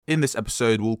In this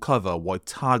episode, we'll cover why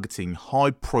targeting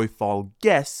high-profile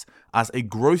guests as a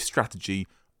growth strategy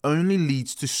only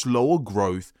leads to slower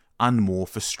growth and more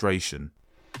frustration.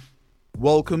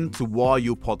 Welcome to Why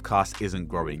Your Podcast Isn't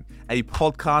Growing, a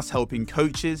podcast helping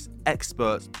coaches,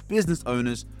 experts, business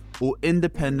owners, or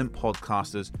independent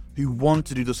podcasters who want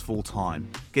to do this full time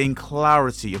gain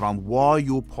clarity around why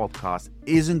your podcast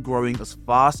isn't growing as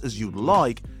fast as you'd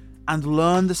like and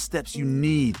learn the steps you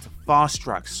need to fast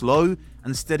track slow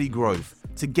and steady growth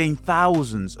to gain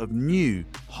thousands of new,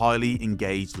 highly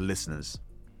engaged listeners.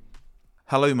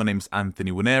 Hello, my name is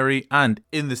Anthony Winery, and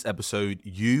in this episode,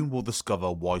 you will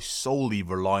discover why solely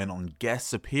relying on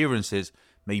guest appearances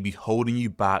may be holding you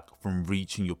back from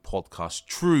reaching your podcast's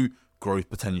true growth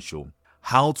potential,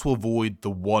 how to avoid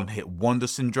the one-hit wonder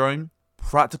syndrome,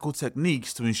 practical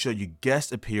techniques to ensure your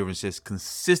guest appearances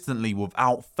consistently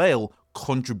without fail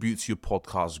contribute to your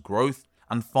podcast's growth,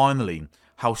 and finally,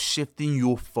 how shifting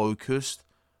your focus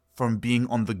from being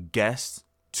on the guest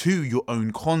to your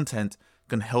own content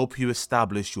can help you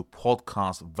establish your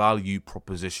podcast value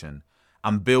proposition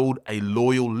and build a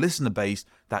loyal listener base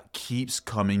that keeps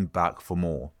coming back for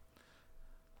more.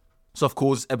 So of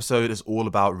course, this episode is all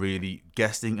about really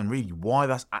guesting and really why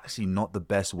that's actually not the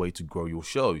best way to grow your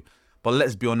show. But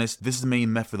let's be honest, this is the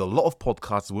main method a lot of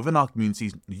podcasters within our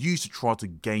communities use to try to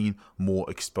gain more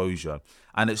exposure.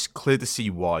 And it's clear to see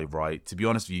why, right? To be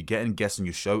honest with you, getting guests on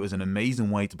your show is an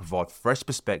amazing way to provide fresh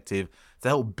perspective, to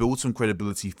help build some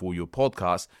credibility for your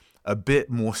podcast, a bit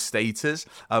more status,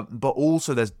 but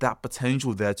also there's that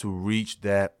potential there to reach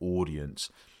their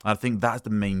audience. And I think that's the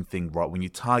main thing, right? When you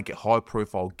target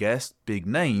high-profile guests, big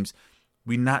names,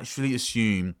 we naturally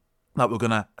assume that we're going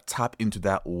to tap into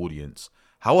that audience.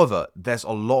 However, there's a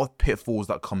lot of pitfalls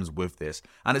that comes with this,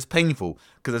 and it's painful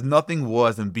because there's nothing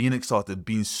worse than being excited,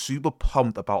 being super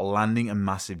pumped about landing a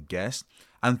massive guest.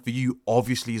 And for you,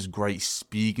 obviously, it's great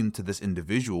speaking to this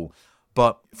individual.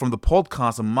 But from the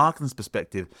podcast and marketing's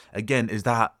perspective, again, is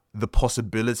that the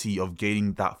possibility of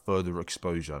gaining that further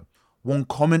exposure. One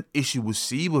common issue we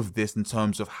see with this in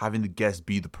terms of having the guest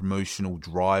be the promotional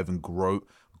drive and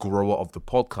grower of the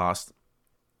podcast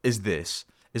is this.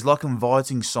 It's like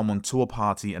inviting someone to a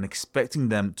party and expecting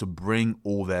them to bring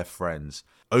all their friends,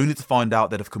 only to find out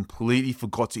that they've completely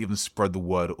forgot to even spread the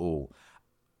word at all.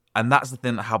 And that's the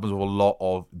thing that happens with a lot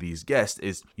of these guests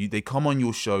is they come on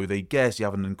your show, they guest, you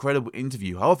have an incredible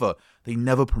interview. However, they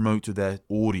never promote to their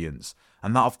audience.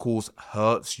 And that, of course,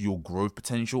 hurts your growth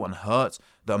potential and hurts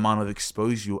the amount of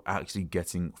exposure you're actually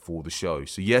getting for the show.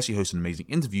 So yes, you host an amazing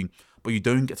interview, but you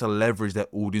don't get to leverage their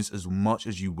audience as much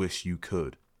as you wish you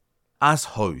could. As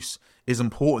hosts, it's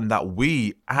important that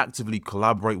we actively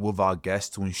collaborate with our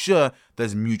guests to ensure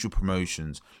there's mutual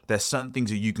promotions. There's certain things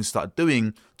that you can start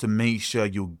doing to make sure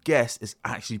your guest is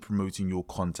actually promoting your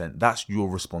content. That's your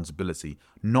responsibility,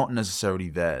 not necessarily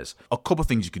theirs. A couple of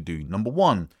things you could do. Number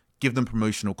one, give them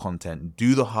promotional content,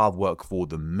 do the hard work for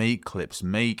them, make clips,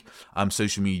 make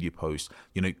social media posts,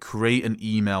 create an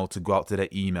email to go out to their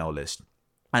email list.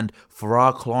 And for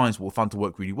our clients, what we found to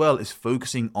work really well is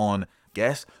focusing on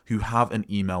guests who have an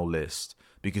email list,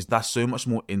 because that's so much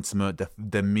more intimate.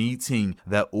 They're meeting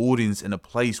their audience in a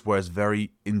place where it's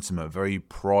very intimate, very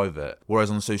private.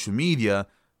 Whereas on social media,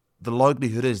 the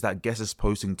likelihood is that guest is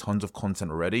posting tons of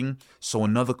content already. So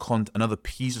another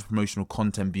piece of promotional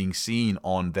content being seen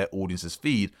on their audience's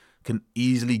feed can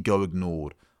easily go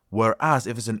ignored. Whereas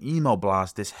if it's an email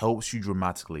blast, this helps you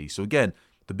dramatically. So again,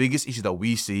 the biggest issue that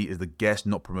we see is the guest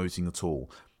not promoting at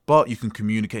all. But you can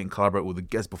communicate and collaborate with the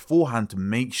guest beforehand to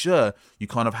make sure you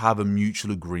kind of have a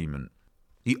mutual agreement.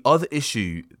 The other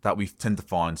issue that we tend to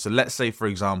find, so let's say, for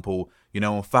example,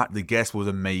 in fact, the guest was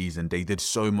amazing. They did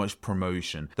so much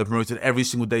promotion. They promoted every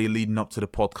single day leading up to the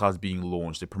podcast being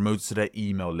launched. They promoted to their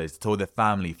email list, told their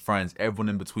family, friends, everyone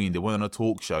in between. They went on a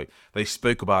talk show. They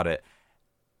spoke about it.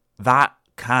 That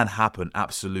can happen,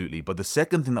 absolutely. But the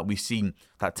second thing that we've seen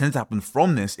that tends to happen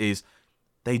from this is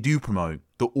they do promote.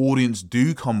 The audience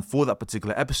do come for that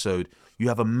particular episode. You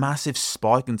have a massive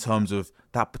spike in terms of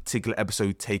that particular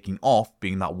episode taking off,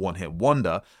 being that one-hit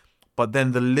wonder, but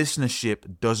then the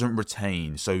listenership doesn't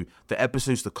retain. So the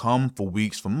episodes to come for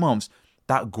weeks, for months,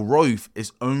 that growth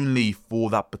is only for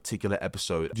that particular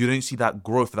episode. You don't see that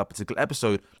growth for that particular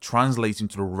episode translating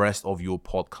to the rest of your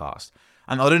podcast.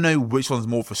 And I don't know which one's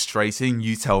more frustrating,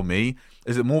 you tell me.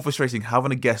 Is it more frustrating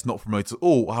having a guest not promote at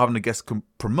all, or having a guest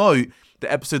promote,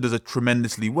 the episode does it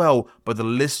tremendously well, but the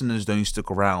listeners don't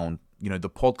stick around? The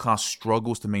podcast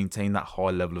struggles to maintain that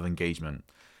high level of engagement.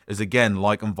 It's again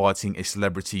like inviting a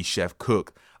celebrity chef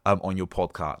cook on your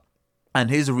podcast. And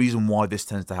here's the reason why this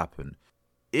tends to happen.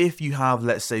 If you have,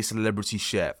 let's say, celebrity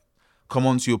chef come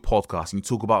onto your podcast and you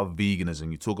talk about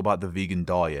veganism, you talk about the vegan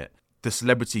diet, the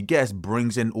celebrity guest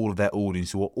brings in all of their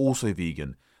audience who are also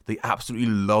vegan. They absolutely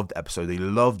loved the episode. They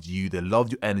loved you. They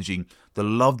loved your energy. They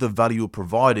loved the value you're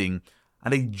providing.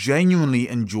 And they genuinely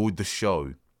enjoyed the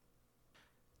show.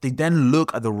 They then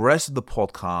look at the rest of the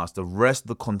podcast, the rest of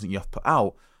the content you have put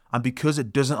out, and because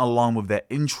it doesn't align with their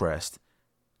interest,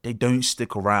 they don't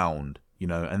stick around,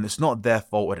 and it's not their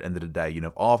fault at the end of the day.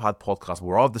 I've had podcasts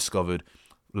where I've discovered,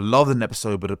 loved an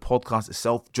episode, but the podcast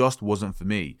itself just wasn't for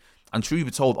me. And truth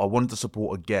be told, I wanted to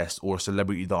support a guest or a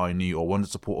celebrity that I knew, or wanted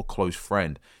to support a close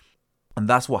friend. And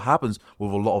that's what happens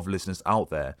with a lot of listeners out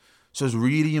there. So it's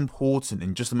really important.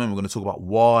 In just a moment, we're going to talk about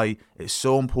why it's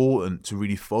so important to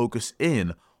really focus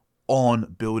in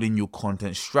on building your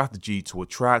content strategy to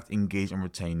attract, engage, and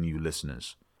retain new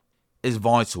listeners. It's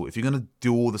vital. If you're going to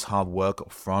do all this hard work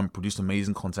up front, produce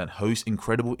amazing content, host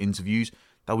incredible interviews,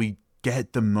 that we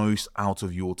get the most out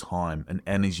of your time and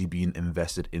energy being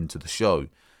invested into the show.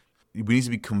 We need to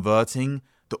be converting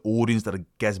the audience that a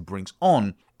guest brings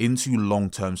on into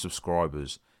long-term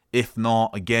subscribers. If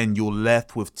not, again, you're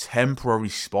left with temporary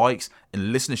spikes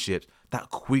in listenership that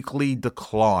quickly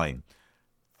decline.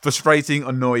 Frustrating,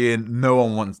 annoying, no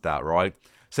one wants that, right?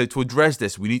 So to address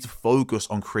this, we need to focus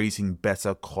on creating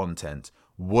better content.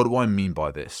 What do I mean by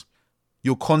this?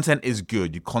 Your content is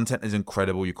good, your content is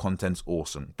incredible, your content's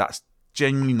awesome. That's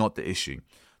genuinely not the issue.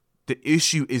 The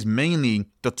issue is mainly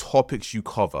the topics you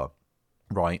cover,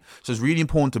 right? So it's really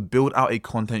important to build out a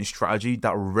content strategy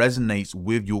that resonates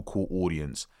with your core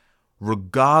audience,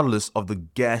 regardless of the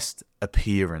guest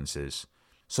appearances.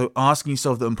 So asking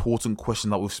yourself the important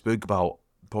question that we've spoke about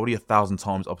probably 1,000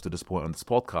 times up to this point on this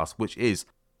podcast, which is,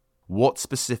 what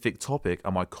specific topic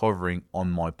am I covering on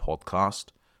my podcast?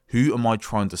 Who am I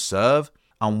trying to serve?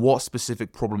 And what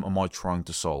specific problem am I trying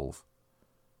to solve?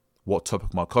 What topic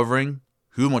am I covering?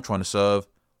 Who am I trying to serve?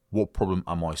 What problem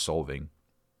am I solving?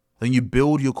 Then you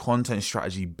build your content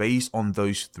strategy based on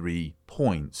those 3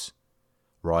 points,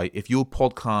 right? If your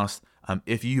podcast,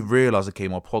 if you realize, okay,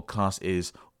 my podcast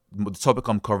is, the topic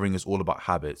I'm covering is all about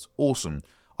habits. Awesome.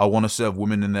 I want to serve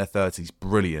women in their 30s.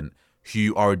 Brilliant.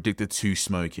 Who are addicted to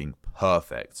smoking.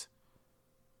 Perfect.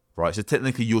 Right, so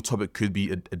technically your topic could be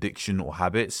addiction or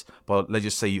habits, but let's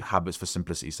just say habits for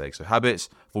simplicity's sake. So habits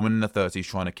for women in their 30s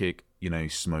trying to kick,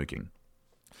 smoking.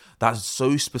 That's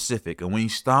so specific. And when you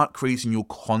start creating your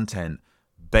content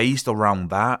based around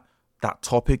that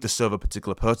topic to serve a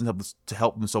particular person, to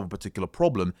help them solve a particular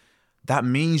problem, that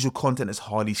means your content is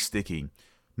highly sticky.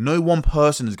 No one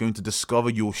person is going to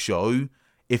discover your show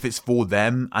if it's for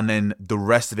them and then the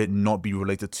rest of it not be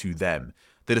related to them.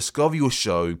 They discover your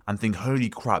show and think, holy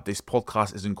crap, this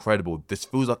podcast is incredible. This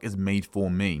feels like it's made for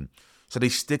me. So they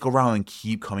stick around and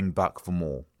keep coming back for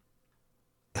more.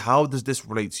 How does this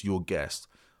relate to your guest?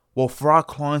 Well, for our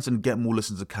clients and Get More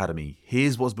Listens Academy,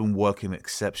 here's what's been working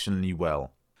exceptionally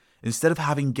well. Instead of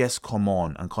having guests come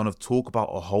on and kind of talk about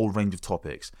a whole range of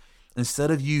topics, instead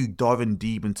of you diving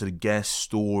deep into the guest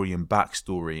story and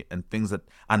backstory and things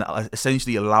and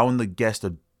essentially allowing the guest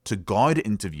to guide the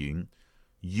interview,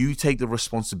 you take the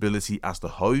responsibility as the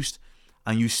host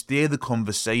and you steer the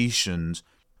conversations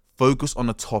focused on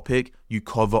the topic you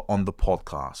cover on the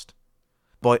podcast.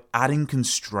 By adding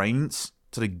constraints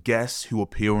to the guests who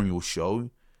appear on your show,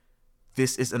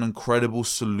 this is an incredible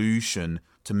solution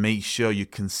to make sure you're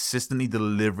consistently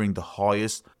delivering the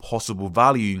highest possible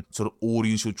value to the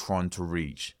audience you're trying to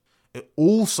reach. It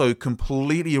also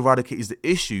completely eradicates the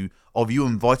issue of you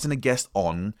inviting a guest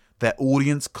on, their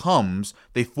audience comes,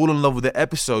 they fall in love with the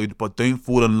episode, but don't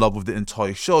fall in love with the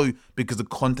entire show because the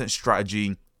content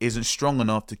strategy isn't strong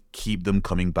enough to keep them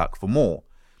coming back for more.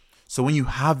 So when you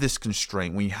have this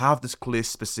constraint, when you have this clear,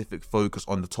 specific focus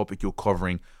on the topic you're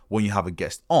covering when you have a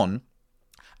guest on,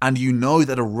 and you know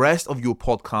that the rest of your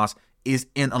podcast is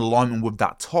in alignment with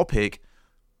that topic,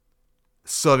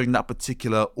 serving that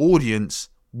particular audience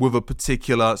with a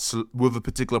particular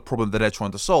problem that they're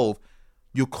trying to solve,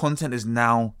 your content is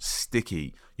now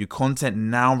sticky. Your content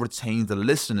now retains the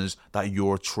listeners that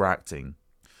you're attracting.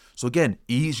 So again,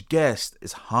 each guest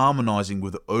is harmonizing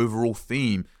with the overall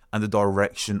theme and the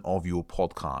direction of your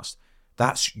podcast.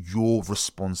 That's your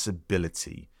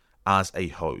responsibility as a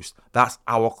host. That's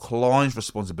our clients'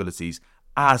 responsibilities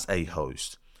as a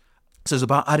host. So it's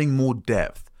about adding more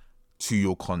depth to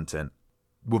your content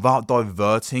without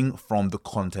diverting from the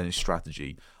content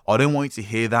strategy. I don't want you to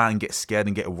hear that and get scared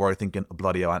and get worried thinking,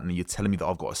 bloody hell, Anthony, you're telling me that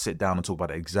I've got to sit down and talk about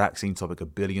the exact same topic a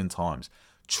billion times.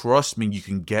 Trust me, you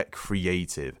can get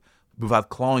creative. We've had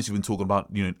clients who've been talking about,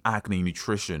 acne,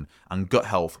 nutrition, and gut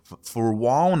health for a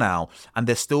while now, and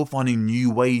they're still finding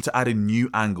new ways to add in new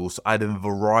angles, to add in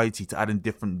variety, to add in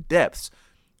different depths,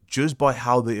 just by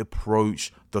how they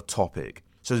approach the topic.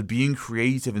 So it's being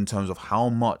creative in terms of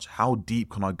how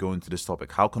deep can I go into this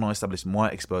topic? How can I establish my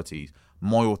expertise,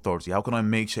 my authority? How can I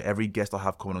make sure every guest I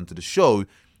have coming onto the show,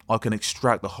 I can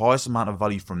extract the highest amount of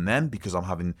value from them because I'm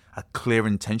having a clear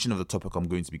intention of the topic I'm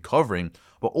going to be covering,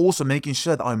 but also making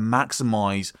sure that I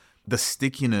maximize the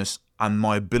stickiness and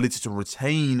my ability to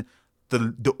retain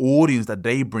the audience that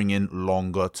they bring in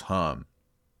longer term.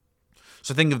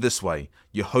 So think of it this way.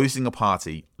 You're hosting a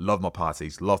party. Love my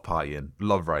parties. Love partying.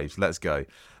 Love raves. Let's go.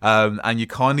 And you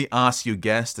kindly ask your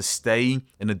guests to stay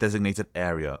in a designated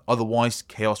area. Otherwise,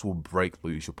 chaos will break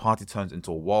loose. Your party turns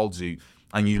into a wild zoo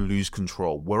and you lose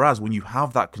control. Whereas when you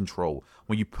have that control,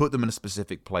 when you put them in a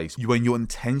specific place, when you're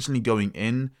intentionally going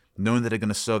in, knowing that they're going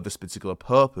to serve this particular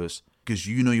purpose, because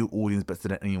you know your audience better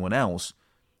than anyone else,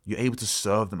 you're able to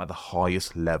serve them at the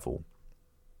highest level.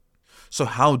 So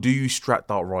how do you strike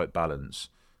that right balance?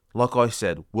 Like I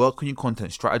said, work on your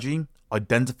content strategy,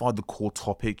 identify the core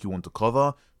topic you want to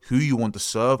cover, who you want to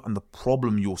serve, and the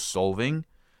problem you're solving,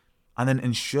 and then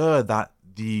ensure that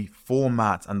the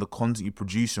format and the content you're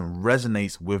producing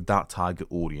resonates with that target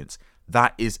audience.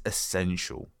 That is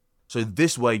essential. So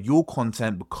this way, your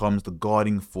content becomes the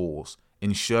guiding force,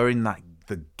 ensuring that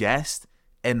the guest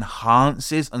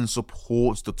enhances and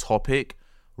supports the topic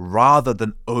rather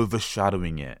than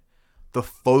overshadowing it. The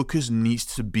focus needs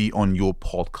to be on your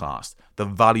podcast, the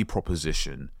value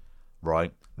proposition,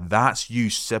 right? That's you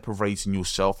separating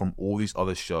yourself from all these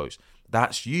other shows.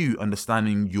 That's you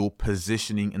understanding your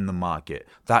positioning in the market.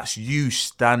 That's you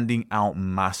standing out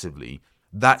massively.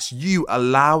 That's you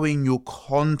allowing your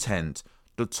content,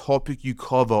 the topic you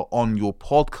cover on your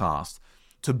podcast,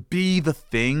 to be the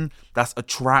thing that's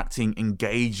attracting,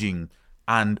 engaging,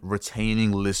 and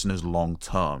retaining listeners long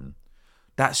term.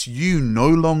 That's you no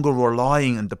longer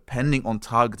relying and depending on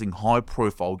targeting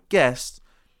high-profile guests,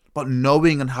 but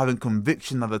knowing and having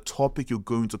conviction that the topic you're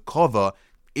going to cover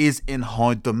is in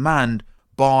high demand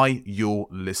by your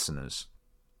listeners.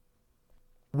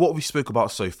 What we spoke about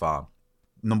so far.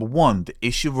 Number one, the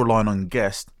issue of relying on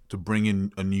guests to bring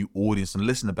in a new audience and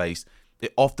listener base,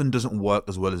 it often doesn't work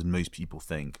as well as most people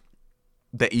think.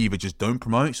 They either just don't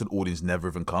promote, so the audience never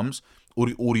even comes, or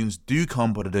the audience do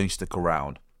come, but they don't stick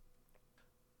around.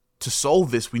 To solve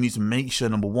this, we need to make sure,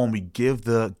 number one, we give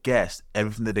the guest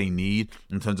everything that they need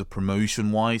in terms of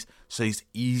promotion-wise, so it's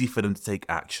easy for them to take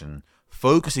action.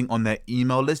 Focusing on their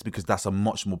email list, because that's a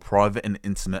much more private and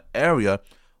intimate area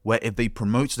where if they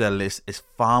promote to their list, it's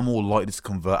far more likely to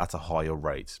convert at a higher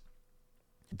rate.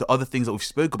 The other things that we've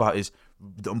spoke about is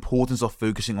the importance of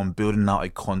focusing on building out a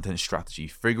content strategy,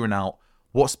 figuring out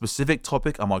what specific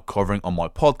topic am I covering on my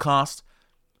podcast,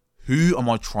 who am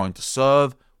I trying to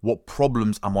serve, what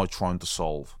problems am I trying to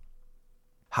solve?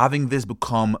 Having this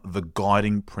become the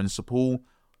guiding principle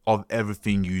of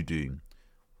everything you do.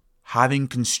 Having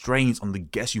constraints on the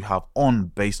guests you have on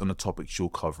based on the topics you're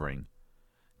covering.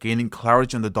 Gaining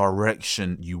clarity on the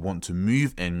direction you want to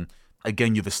move in.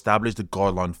 Again, you've established the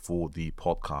guideline for the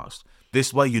podcast.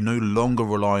 This way, you're no longer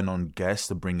relying on guests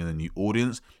to bring in a new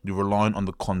audience. You're relying on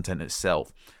the content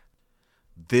itself.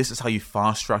 This is how you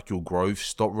fast track your growth.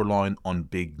 Stop relying on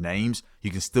big names.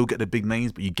 You can still get the big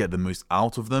names, but you get the most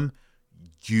out of them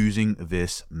using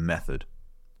this method.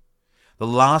 The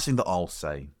last thing that I'll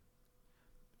say,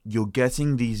 you're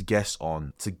getting these guests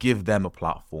on to give them a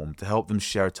platform, to help them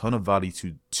share a ton of value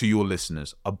to your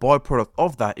listeners. A byproduct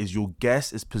of that is your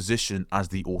guest is positioned as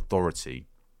the authority.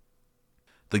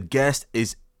 The guest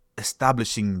is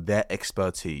establishing their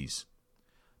expertise.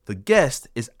 The guest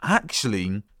is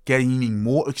actually gaining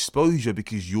more exposure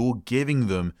because you're giving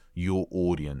them your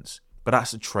audience. But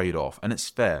that's a trade-off, and it's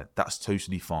fair. That's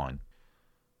totally fine.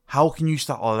 How can you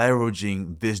start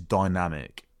leveraging this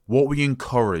dynamic? What we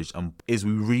encourage is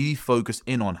we really focus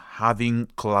in on having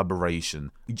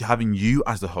collaboration, having you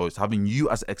as the host, having you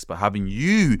as the expert, having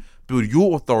you build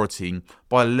your authority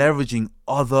by leveraging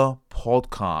other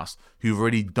podcasts who've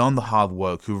already done the hard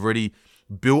work, who've already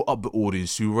built up the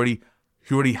audience, who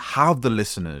already have the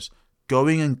listeners,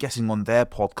 going and getting on their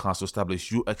podcast to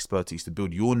establish your expertise, to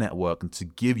build your network and to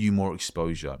give you more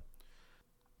exposure.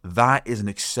 That is an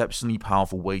exceptionally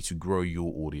powerful way to grow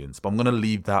your audience. But I'm going to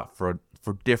leave that for a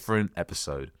different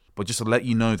episode. But just to let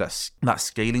you know that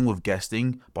scaling with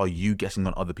guesting by you guesting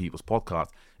on other people's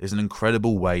podcasts is an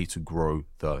incredible way to grow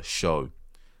the show.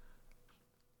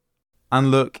 And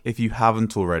look, if you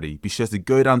haven't already, be sure to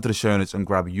go down to the show notes and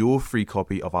grab your free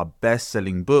copy of our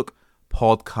best-selling book,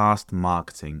 Podcast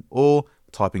Marketing, or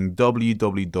typing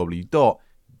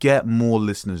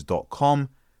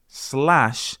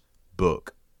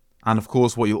www.getmorelisteners.com/book. And of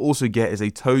course, what you'll also get is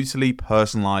a totally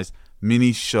personalized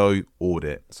mini show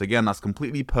audit. So again, that's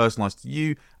completely personalized to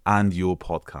you and your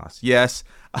podcast. Yes,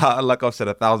 like I've said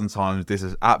 1,000 times, this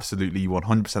is absolutely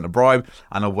 100% a bribe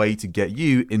and a way to get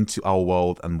you into our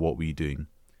world and what we're doing.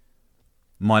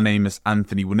 My name is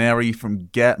Anthony Winery from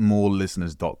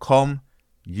GetMoreListeners.com.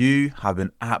 You have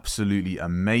been absolutely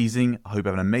amazing. I hope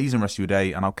you have an amazing rest of your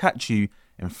day, and I'll catch you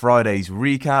in Friday's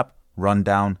recap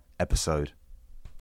rundown episode.